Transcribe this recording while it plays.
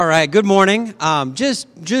All right, good morning.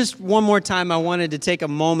 Just one more time, I wanted to take a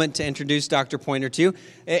moment to introduce Dr. Pointer to you.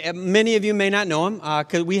 Many of you may not know him,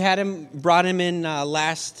 because we brought him in late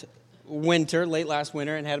last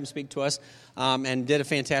winter, and had him speak to us, and did a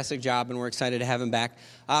fantastic job, and we're excited to have him back.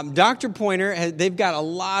 Dr. Pointer, they've got a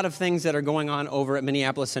lot of things that are going on over at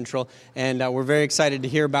Minneapolis Central, and we're very excited to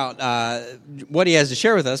hear about what he has to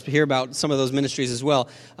share with us, to hear about some of those ministries as well.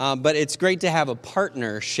 But it's great to have a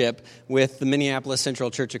partnership with the Minneapolis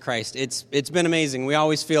Central Church of Christ. It's been amazing. We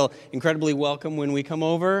always feel incredibly welcome when we come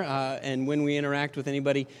over and when we interact with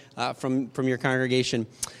anybody from your congregation.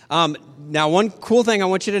 Now, one cool thing I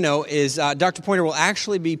want you to know is Dr. Pointer will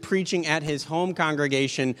actually be preaching at his home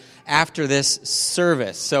congregation after this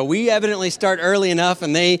service. So we evidently start early enough,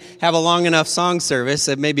 and they have a long enough song service,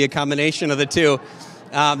 it may be a combination of the two,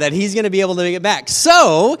 that he's going to be able to make it back.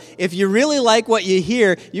 So if you really like what you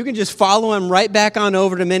hear, you can just follow him right back on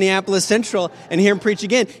over to Minneapolis Central and hear him preach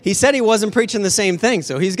again. He said he wasn't preaching the same thing,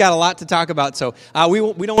 so he's got a lot to talk about. So we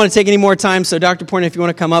don't want to take any more time, so Dr. Pointer, if you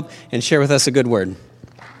want to come up and share with us a good word.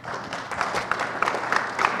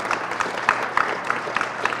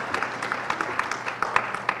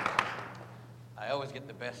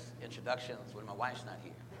 When my wife's not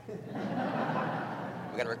here.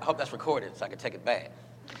 I hope that's recorded so I can take it back.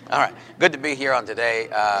 All right. Good to be here on today.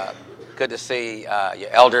 Good to see your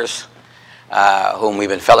elders whom we've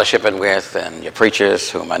been fellowshipping with, and your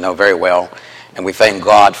preachers whom I know very well. And we thank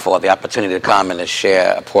God for the opportunity to come and to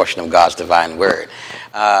share a portion of God's divine word.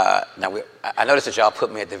 I noticed that y'all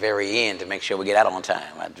put me at the very end to make sure we get out on time.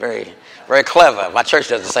 That's very, very clever. My church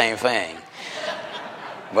does the same thing.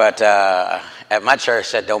 But at my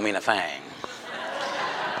church, that don't mean a thing.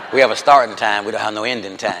 We have a starting time. We don't have no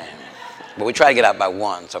ending time. But we try to get out by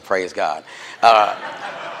 1, so praise God.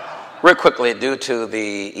 Real quickly, due to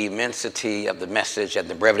the immensity of the message and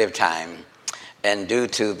the brevity of time, and due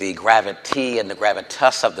to the gravity and the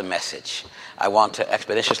gravitas of the message, I want to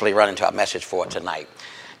expeditiously run into our message for today.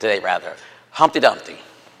 Humpty Dumpty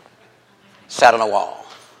sat on a wall.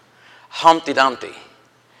 Humpty Dumpty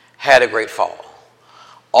had a great fall.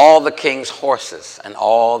 All the king's horses and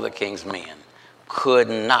all the king's men could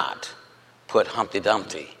not put Humpty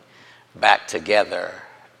Dumpty back together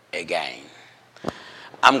again.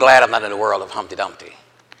 I'm glad I'm not in the world of Humpty Dumpty.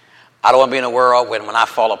 I don't want to be in a world when I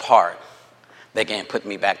fall apart, they can't put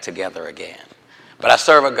me back together again. But I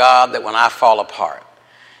serve a God that when I fall apart,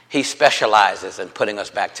 he specializes in putting us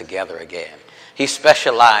back together again. He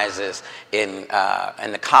specializes in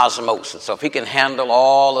the cosmos. And so if he can handle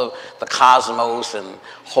all of the cosmos and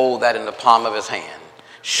hold that in the palm of his hand,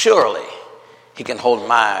 surely he can hold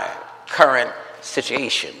my current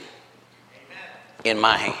situation in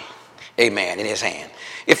my hand. Amen. In his hand.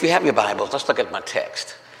 If you have your Bibles, let's look at my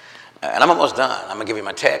text. And I'm almost done. I'm going to give you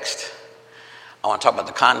my text. I want to talk about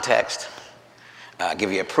the context.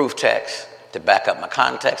 Give you a proof text to back up my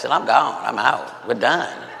context. And I'm gone. I'm out. We're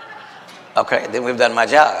done. Okay, then we've done my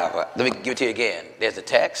job. Let me give it to you again. There's the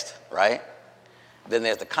text, right? Then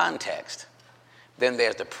there's the context. Then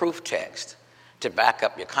there's the proof text to back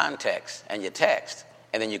up your context and your text.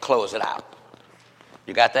 And then you close it out.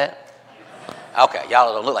 You got that? Okay,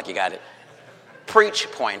 y'all don't look like you got it. Preach,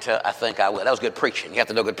 Pointer, I think I will. That was good preaching. You have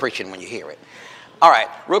to know good preaching when you hear it. All right,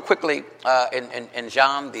 real quickly, in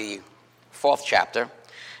John, the 4th chapter.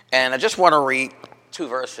 And I just want to read 2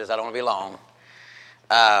 verses. I don't want to be long.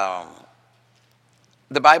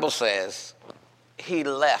 The Bible says, he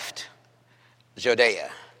left Judea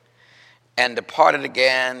and departed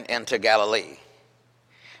again into Galilee,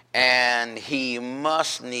 and he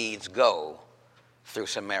must needs go through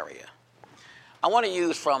Samaria. I want to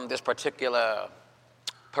use from this particular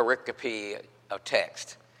pericope of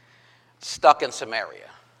text, stuck in Samaria.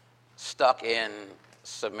 Stuck in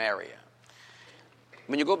Samaria.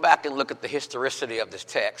 When you go back and look at the historicity of this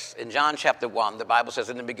text, in John chapter 1, the Bible says,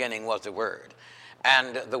 in the beginning was the Word.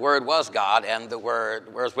 And the Word was God, and the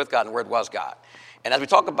Word was with God, and the Word was God. And as we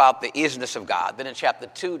talk about the isness of God, then in chapter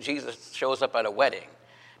 2, Jesus shows up at a wedding,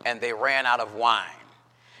 and they ran out of wine.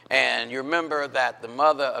 And you remember that the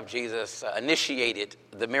mother of Jesus initiated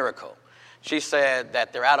the miracle. She said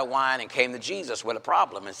that they're out of wine and came to Jesus with a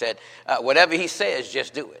problem and said, whatever he says,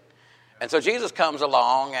 just do it. And so Jesus comes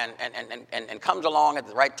along and comes along at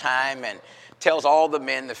the right time and tells all the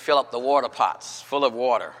men to fill up the water pots full of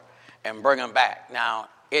water and bring them back. Now,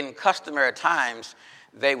 in customary times,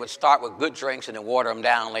 they would start with good drinks and then water them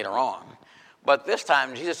down later on. But this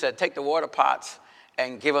time, Jesus said, take the water pots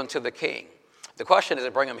and give them to the king. The question is to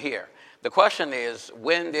bring them here. The question is,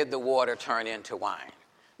 when did the water turn into wine?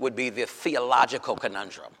 Would be the theological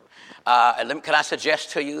conundrum. Can I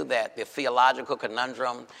suggest to you that the theological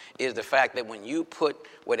conundrum is the fact that when you put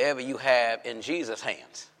whatever you have in Jesus'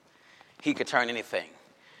 hands, he could turn anything.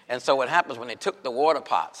 And so what happens when they took the water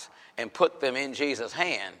pots and put them in Jesus'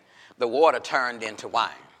 hand, the water turned into wine.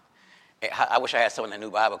 I wish I had someone in the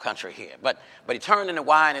New Bible country here. But he turned into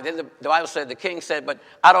wine, and then the Bible said, the king said, but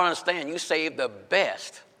I don't understand. You saved the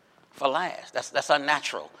best for last. That's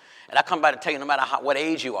unnatural. And I come by to tell you, no matter what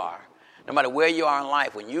age you are, no matter where you are in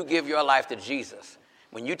life, when you give your life to Jesus,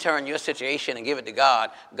 when you turn your situation and give it to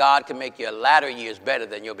God, God can make your latter years better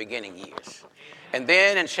than your beginning years. And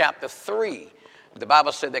then in chapter 3, the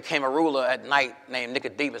Bible said there came a ruler at night named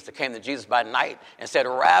Nicodemus that came to Jesus by night and said,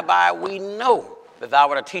 Rabbi, we know that thou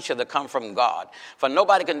art a teacher that come from God. For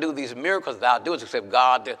nobody can do these miracles thou doest except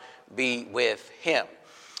God to be with him.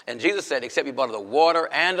 And Jesus said, except you born of the water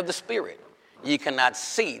and of the Spirit, ye cannot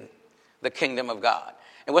see the kingdom of God.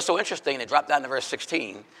 And what's so interesting, they drop down to verse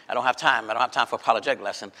 16. I don't have time for apologetic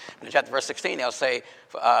lesson. But in chapter verse 16, they'll say,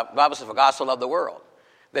 the Bible says, for God so loved the world,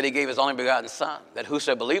 that he gave his only begotten Son, that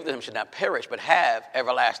whoso believed in him should not perish, but have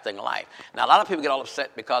everlasting life. Now, a lot of people get all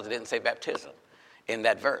upset because it didn't say baptism in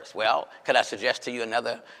that verse. Well, could I suggest to you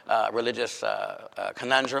another religious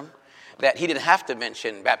conundrum? That he didn't have to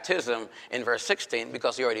mention baptism in verse 16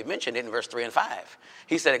 because he already mentioned it in verse 3 and 5.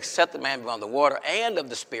 He said, except the man be born of the water and of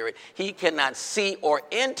the Spirit, he cannot see or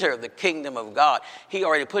enter the kingdom of God. He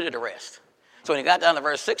already put it to rest. So when he got down to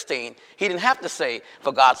verse 16, he didn't have to say,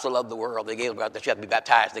 for God so loved the world, that he gave God that you have to be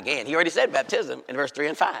baptized again. He already said baptism in verse 3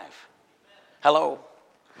 and 5. Hello?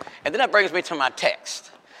 And then that brings me to my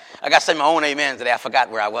text. I got to say my own amen today. I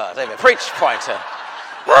forgot where I was. Amen. Preach, pointer.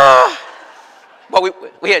 Well,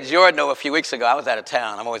 we had Jordan over a few weeks ago. I was out of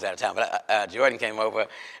town. I'm always out of town. But Jordan came over,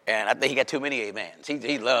 and I think he got too many amens.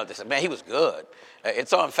 He loved this. Man, he was good.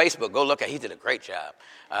 It's on Facebook. Go look at it. He did a great job.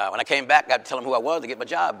 When I came back, I got to tell him who I was to get my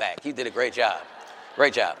job back. He did a great job.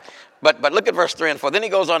 Great job. But look at verse 3 and 4. Then he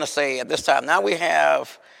goes on to say, at this time, now we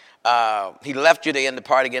have, he left Judea and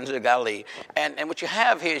departed again to Galilee. And what you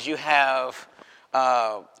have here is you have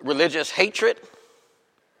religious hatred.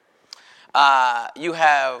 You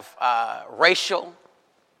have racial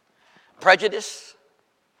prejudice,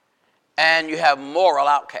 and you have moral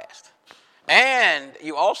outcast. And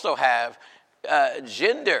you also have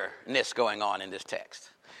genderness going on in this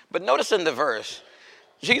text. But notice in the verse,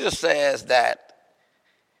 Jesus says that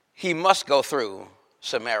he must go through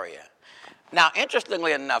Samaria. Now,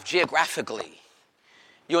 interestingly enough, geographically,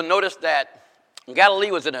 you'll notice that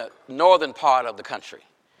Galilee was in the northern part of the country.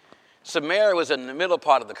 Samaria was in the middle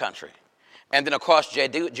part of the country. And then, of course,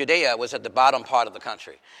 Judea was at the bottom part of the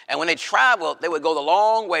country. And when they traveled, they would go the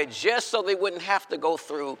long way just so they wouldn't have to go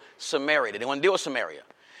through Samaria. They didn't want to deal with Samaria.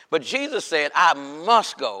 But Jesus said, I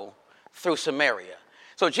must go through Samaria.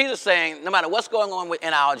 So Jesus is saying, no matter what's going on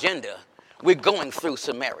in our agenda, we're going through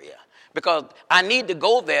Samaria. Because I need to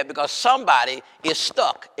go there because somebody is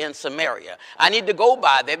stuck in Samaria. I need to go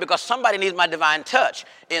by there because somebody needs my divine touch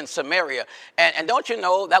in Samaria. And don't you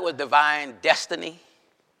know that was divine destiny?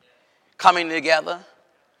 Coming together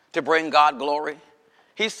to bring God glory.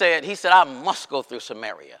 He said, I must go through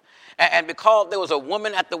Samaria. And because there was a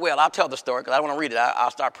woman at the well, I'll tell the story because I don't want to read it.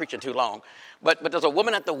 I'll start preaching too long. But there's a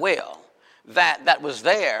woman at the well that was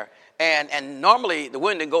there. And normally the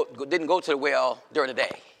women didn't go to the well during the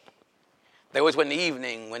day. They always went in the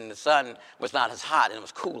evening when the sun was not as hot and it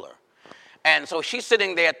was cooler. And so she's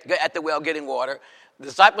sitting there at the well getting water. The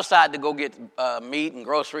disciples decided to go get meat and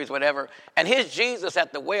groceries, whatever. And here's Jesus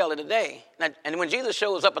at the well in the day. And when Jesus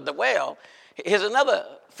shows up at the well, here's another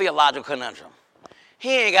theological conundrum.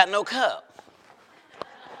 He ain't got no cup.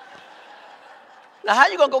 Now, how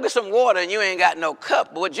you going to go get some water and you ain't got no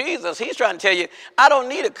cup? But with Jesus, he's trying to tell you, I don't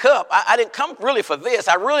need a cup. I didn't come really for this.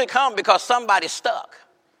 I really come because somebody's stuck.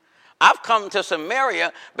 I've come to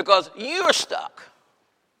Samaria because you're stuck.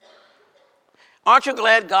 Aren't you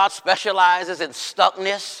glad God specializes in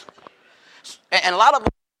stuckness? And a lot of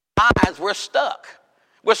our lives, we're stuck.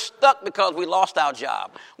 We're stuck because we lost our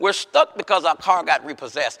job. We're stuck because our car got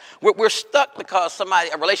repossessed. We're stuck because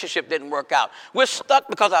a relationship didn't work out. We're stuck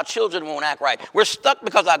because our children won't act right. We're stuck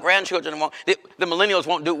because our grandchildren the millennials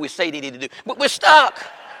won't do what we say they need to do. But we're stuck.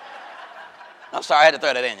 I'm sorry, I had to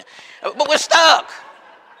throw that in you. But we're stuck.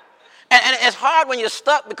 And it's hard when you're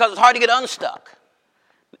stuck because it's hard to get unstuck.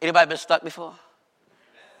 Anybody been stuck before?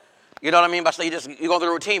 You know what I mean? By you go through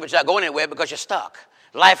the routine, but you're not going anywhere because you're stuck.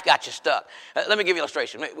 Life got you stuck. Let me give you an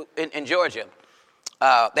illustration. In Georgia,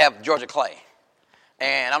 they have Georgia clay.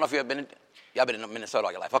 And I don't know if y'all been in Minnesota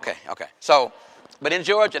all your life. Okay. So, but in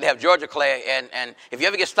Georgia, they have Georgia clay. And if you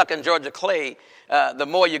ever get stuck in Georgia clay, the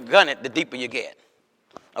more you gun it, the deeper you get.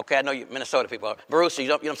 Okay, I know you Minnesota people. Bruce, you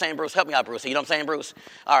know what I'm saying, Bruce? Help me out, Bruce. You know what I'm saying, Bruce?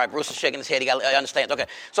 All right, Bruce is shaking his head. He understands. Okay,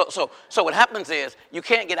 so what happens is you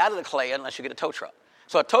can't get out of the clay unless you get a tow truck.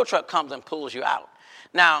 So a tow truck comes and pulls you out.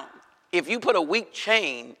 Now, if you put a weak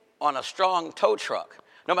chain on a strong tow truck,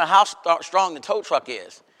 no matter how strong the tow truck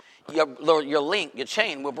is, your link, your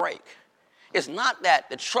chain will break. It's not that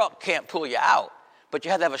the truck can't pull you out, but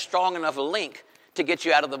you have to have a strong enough link to get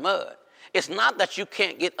you out of the mud. It's not that you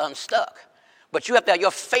can't get unstuck, but you have to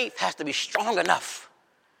your faith has to be strong enough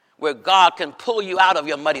where God can pull you out of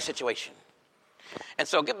your muddy situation. And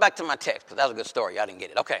so get back to my text, because that was a good story. Y'all didn't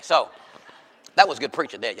get it. Okay, so that was good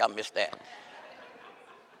preaching there. Y'all missed that.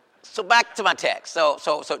 So back to my text. So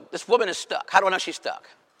this woman is stuck. How do I know she's stuck?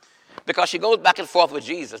 Because she goes back and forth with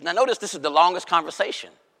Jesus. Now notice this is the longest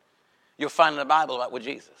conversation you'll find in the Bible about with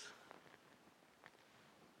Jesus.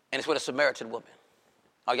 And it's with a Samaritan woman.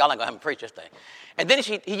 Oh, y'all ain't going to have me preach this thing. And then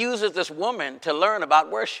he uses this woman to learn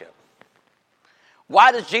about worship.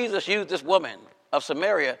 Why does Jesus use this woman of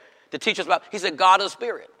Samaria to teach us about? He said, God is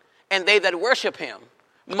spirit, and they that worship him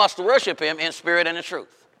must worship him in spirit and in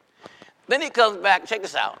truth. Then he comes back, check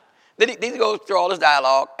this out. Then he goes through all this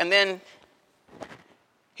dialogue, and then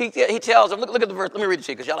he tells them, look at the verse. Let me read it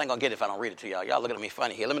to you, because y'all ain't going to get it if I don't read it to y'all. Y'all looking at me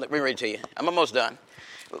funny here. Let me read it to you. I'm almost done.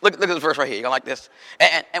 Look at this verse right here. You going to like this?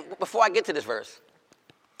 And before I get to this verse,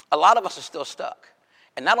 a lot of us are still stuck.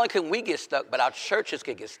 And not only can we get stuck, but our churches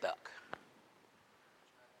can get stuck.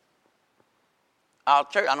 Our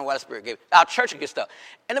church, I don't know why the Spirit gave it. Our church can get stuck.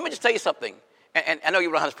 And let me just tell you something. And I know you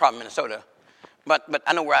don't have this problem in Minnesota, but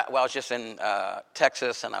I know where I was just in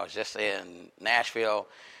Texas, and I was just in Nashville.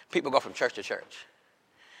 People go from church to church.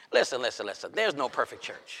 Listen. There's no perfect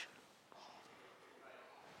church.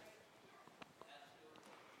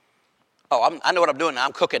 Oh, I know what I'm doing now.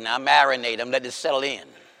 I'm cooking now. I'm marinating. I'm letting it settle in.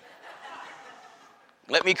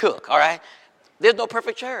 Let me cook, all right? There's no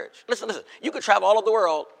perfect church. Listen. You could travel all over the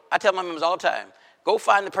world. I tell my members all the time, go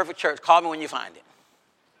find the perfect church. Call me when you find it.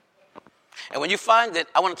 And when you find it,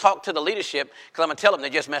 I want to talk to the leadership, because I'm going to tell them they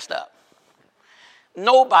just messed up.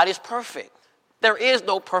 Nobody's perfect. There is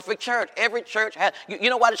no perfect church. Every church has. You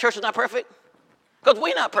know why the church is not perfect? Because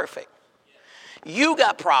we're not perfect. You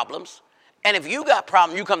got problems. And if you got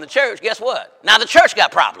problems, you come to church, guess what? Now the church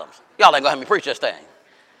got problems. Y'all ain't going to have me preach this thing.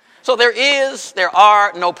 So there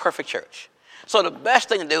are no perfect church. So the best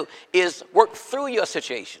thing to do is work through your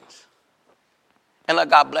situations and let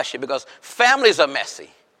God bless you, because families are messy,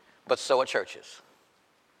 but so are churches.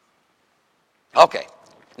 Okay,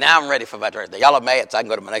 now I'm ready for my verse. Y'all are mad, so I can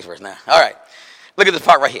go to my next verse now. All right, look at this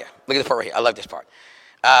part right here. I love this part.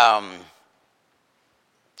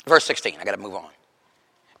 Verse 16, I got to move on.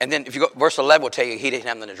 And then if you go, verse 11 will tell you he didn't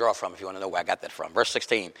have nothing to draw from if you want to know where I got that from. Verse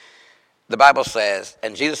 16, the Bible says,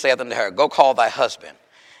 and Jesus saith unto her, go call thy husband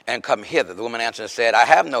and come hither. The woman answered and said, I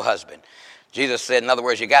have no husband. Jesus said, in other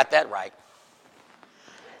words, you got that right.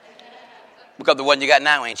 Because the one you got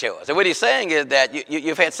now ain't yours. And what he's saying is that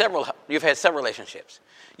you've had several relationships.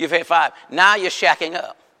 You've had 5. Now you're shacking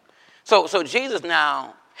up. So Jesus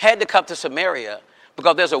now had to come to Samaria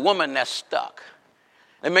because there's a woman that's stuck.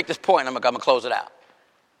 Let me make this point, and I'm going to close it out.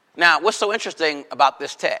 Now, what's so interesting about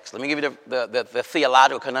this text, let me give you the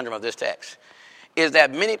theological conundrum of this text, is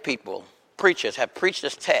that many people, preachers, have preached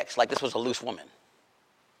this text like this was a loose woman.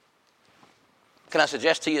 Can I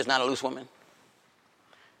suggest to you it's not a loose woman?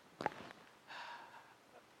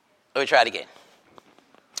 Let me try it again.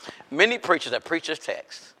 Many preachers have preached this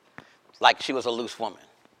text like she was a loose woman.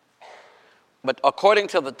 But according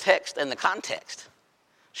to the text and the context,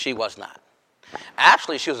 she was not.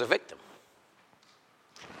 Actually, she was a victim.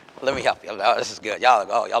 Let me help you. Oh, this is good. Y'all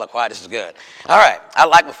are quiet. This is good. All right. I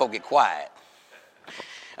like when folk get quiet.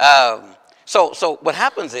 So what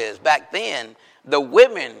happens is, back then, the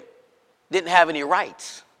women didn't have any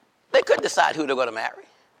rights. They couldn't decide who they're going to marry.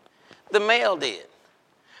 The male did.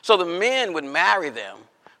 So the men would marry them,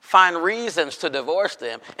 find reasons to divorce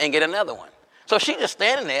them, and get another one. So she's just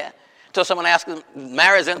standing there until someone asks her,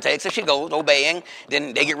 marries her, and takes her. She goes, obeying.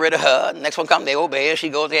 Then they get rid of her. The next one comes, they obey her. She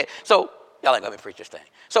goes there. So y'all ain't going to preach this thing.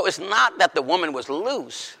 So it's not that the woman was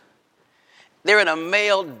loose. They're in a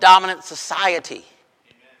male-dominant society.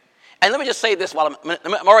 Amen. And let me just say this while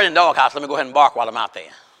I'm already in the doghouse. Let me go ahead and bark while I'm out there.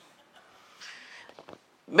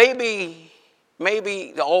 Maybe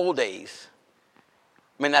the old days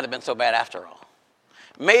may not have been so bad after all.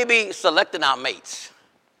 Maybe selecting our mates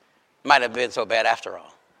might have been so bad after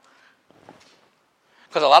all.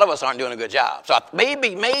 Because a lot of us aren't doing a good job. So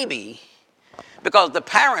maybe, because the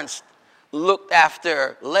parents looked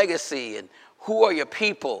after legacy and who are your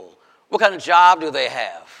people, what kind of job do they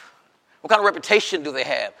have, what kind of reputation do they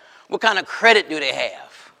have, what kind of credit do they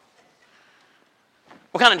have.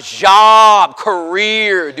 What kind of job,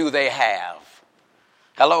 career do they have?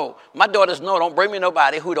 Hello, my daughters know, don't bring me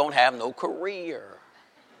nobody who don't have no career.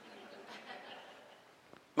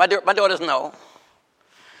 My daughters know,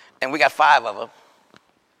 and we got 5 of them.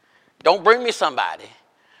 Don't bring me somebody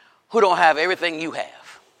who don't have everything you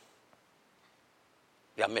have.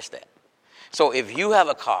 Y'all missed that. So if you have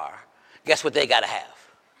a car, guess what they got to have?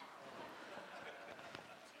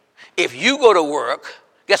 If you go to work,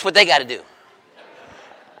 guess what they got to do?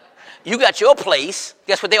 You got your place,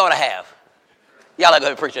 guess what they ought to have? Y'all are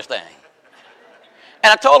going to preach this thing.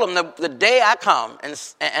 And I told them the day I come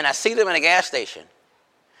and I see them in a gas station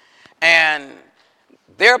and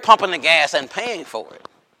they're pumping the gas and paying for it.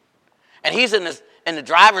 And he's in the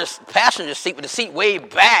driver's passenger seat with the seat way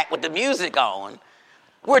back with the music on.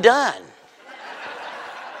 We're done.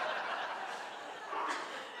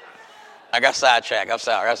 I got sidetracked. I'm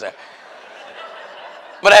sorry.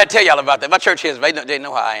 But I had to tell y'all about that. My church is, they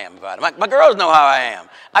know how I am about it. My girls know how I am.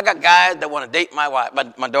 I got guys that want to date my wife,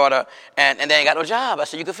 my daughter, and they ain't got no job. I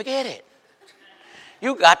said, you can forget it.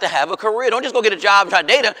 You got to have a career. Don't just go get a job and try to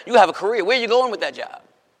date her. You have a career. Where are you going with that job?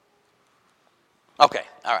 Okay,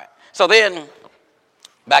 all right. So then,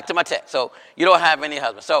 back to my text. So you don't have any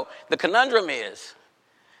husband. So the conundrum is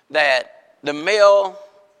that the male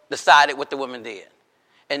decided what the woman did.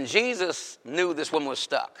 And Jesus knew this woman was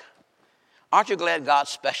stuck. Aren't you glad God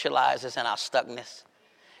specializes in our stuckness?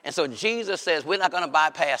 And so Jesus says, we're not going to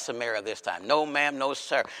bypass Samaria this time. No, ma'am, no,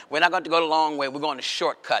 sir. We're not going to go the long way. We're going to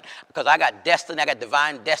shortcut because I got destiny. I got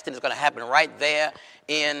divine destiny that's going to happen right there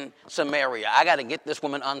in Samaria. I got to get this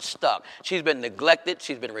woman unstuck. She's been neglected.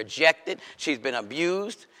 She's been rejected. She's been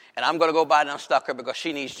abused. And I'm going to go by and unstuck her because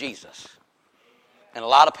she needs Jesus. And a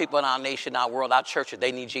lot of people in our nation, our world, our churches,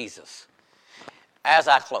 they need Jesus. As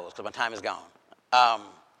I close, because my time is gone.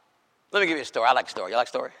 Let me give you a story. I like a story. You like a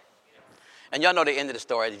story? And y'all know the end of the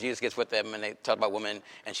story. Jesus gets with them, and they talk about women,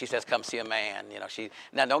 and she says, come see a man.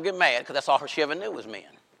 Now, don't get mad, because that's all she ever knew was men.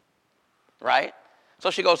 Right?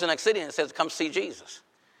 So she goes to the next city and says, come see Jesus.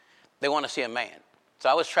 They want to see a man. So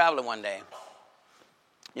I was traveling one day.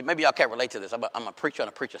 Maybe y'all can't relate to this. I'm a preacher on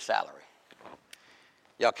a preacher's salary.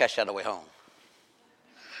 Y'all catch that on the way home.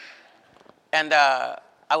 And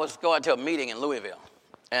I was going to a meeting in Louisville.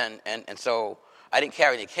 And so I didn't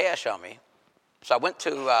carry any cash on me. So I went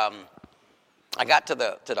to, I got to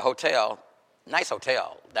the hotel, nice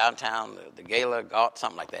hotel, downtown, the Gala, Galt,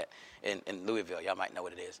 something like that, in Louisville. Y'all might know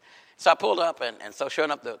what it is. So I pulled up, and so sure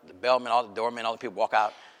enough, the bellman, all the doormen, all the people walk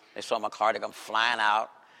out. They saw my car, they come flying out.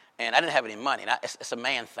 And I didn't have any money. It's a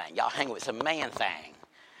man thing. Y'all hang with it. It's a man thing.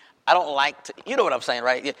 I don't like to, you know what I'm saying,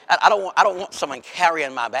 right? I don't want someone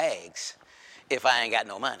carrying my bags if I ain't got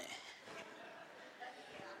no money.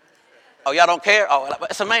 Oh, y'all don't care? Oh,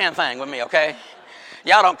 it's a man thing with me, okay?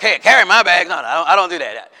 Y'all don't care. Carry my bags? No, I don't do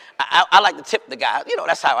that. I like to tip the guy. You know,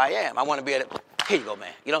 that's how I am. I want to be able to, here you go,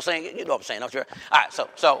 man. You know what I'm saying? You know what I'm saying, don't you? All right,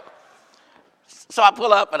 so I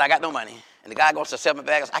pull up, and I got no money. And the guy goes to sell my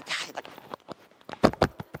bags. I got it.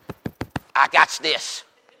 I got this.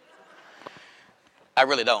 I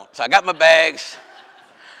really don't. So I got my bags.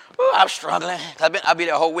 Ooh, I'm struggling. I'll be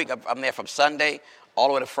there a whole week. I'm there from Sunday all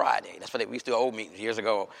the way to Friday. That's what we used to do old meetings years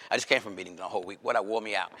ago. I just came from meetings the whole week. What I wore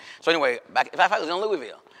me out. So anyway, back I was in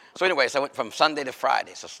Louisville. So anyway, so I went from Sunday to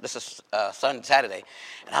Friday. So this is Saturday,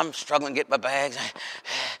 and I'm struggling to get my bags.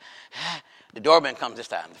 The doorman comes this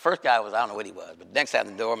time. The first guy was, I don't know what he was, but the next time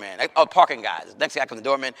the doorman, parking guy. The next guy comes the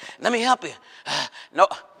doorman. Let me help you. No,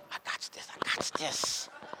 I got this.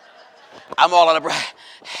 I'm all out of breath.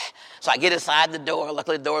 So I get inside the door.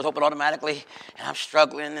 Luckily, the door's open automatically, and I'm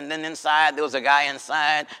struggling. And then inside, there was a guy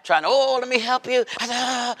inside trying to, let me help you. I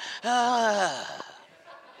said,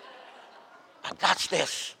 I got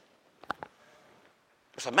this.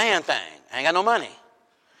 It's a man thing. I ain't got no money.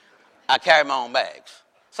 I carry my own bags.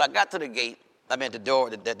 So I got to the gate. I mean, the door,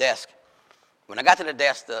 the desk. When I got to the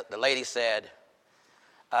desk, the lady said,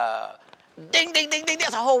 ding, ding, ding, ding. I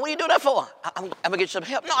said, what are you doing that for? I'm going to get you some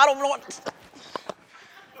help. No, I don't want.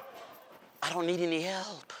 I don't need any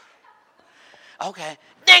help. Okay.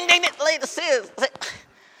 Ding, ding, ding. The lady says,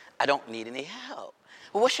 I don't need any help.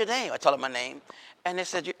 Well, what's your name? I told her my name. And they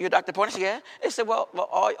said, you're Dr. Pointer? I said, yeah. They said, well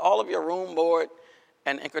all of your room, board,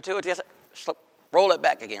 and gratuity. I said, so roll it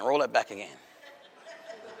back again. Roll it back again.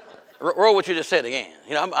 Roll what you just said again.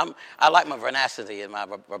 You know, I like my veracity and my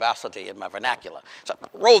verbosity and my vernacular. So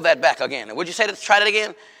roll that back again. And would you say that? Try that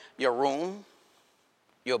again? Your room,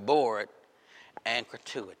 your board, and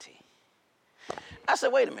gratuity. I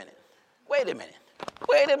said, wait a minute.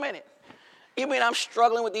 You mean I'm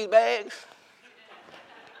struggling with these bags?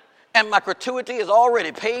 And my gratuity is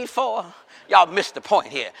already paid for? Y'all missed the point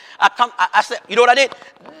here. I said, you know what I did?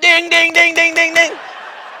 Ding, ding, ding, ding, ding, ding.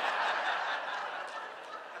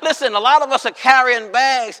 Listen, a lot of us are carrying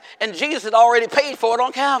bags, and Jesus had already paid for it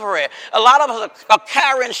on Calvary. A lot of us are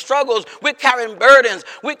carrying struggles. We're carrying burdens.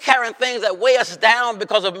 We're carrying things that weigh us down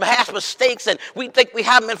because of past mistakes, and we think we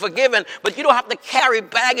haven't been forgiven. But you don't have to carry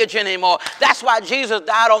baggage anymore. That's why Jesus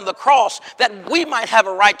died on the cross, that we might have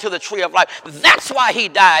a right to the tree of life. That's why he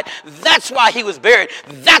died. That's why he was buried.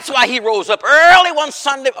 That's why he rose up early one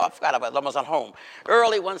Sunday. Oh, I forgot about it. I was at home.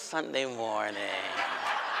 Early one Sunday morning.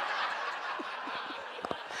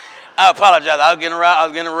 I apologize. I was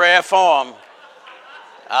getting a rare form.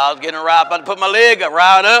 I was getting right about to put my leg up,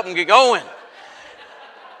 rise up and get going.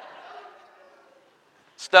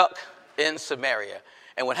 Stuck in Samaria.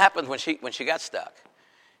 And what happened when she got stuck,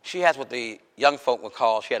 she has what the young folk would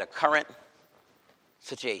call, she had a current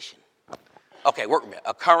situation. Okay, work with me.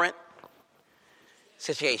 A current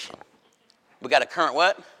situation. We got a current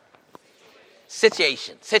what?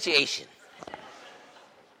 Situation.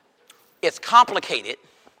 It's complicated.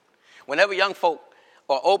 Whenever young folk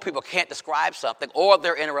or old people can't describe something, or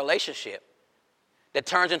they're in a relationship that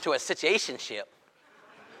turns into a situationship,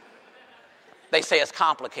 they say it's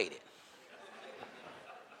complicated.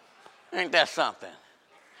 Ain't that something?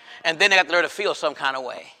 And then they have to learn to feel some kind of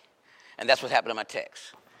way. And that's what happened in my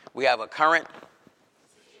text. We have a current,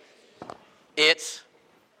 and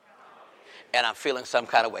I'm feeling some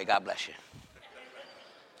kind of way. God bless you.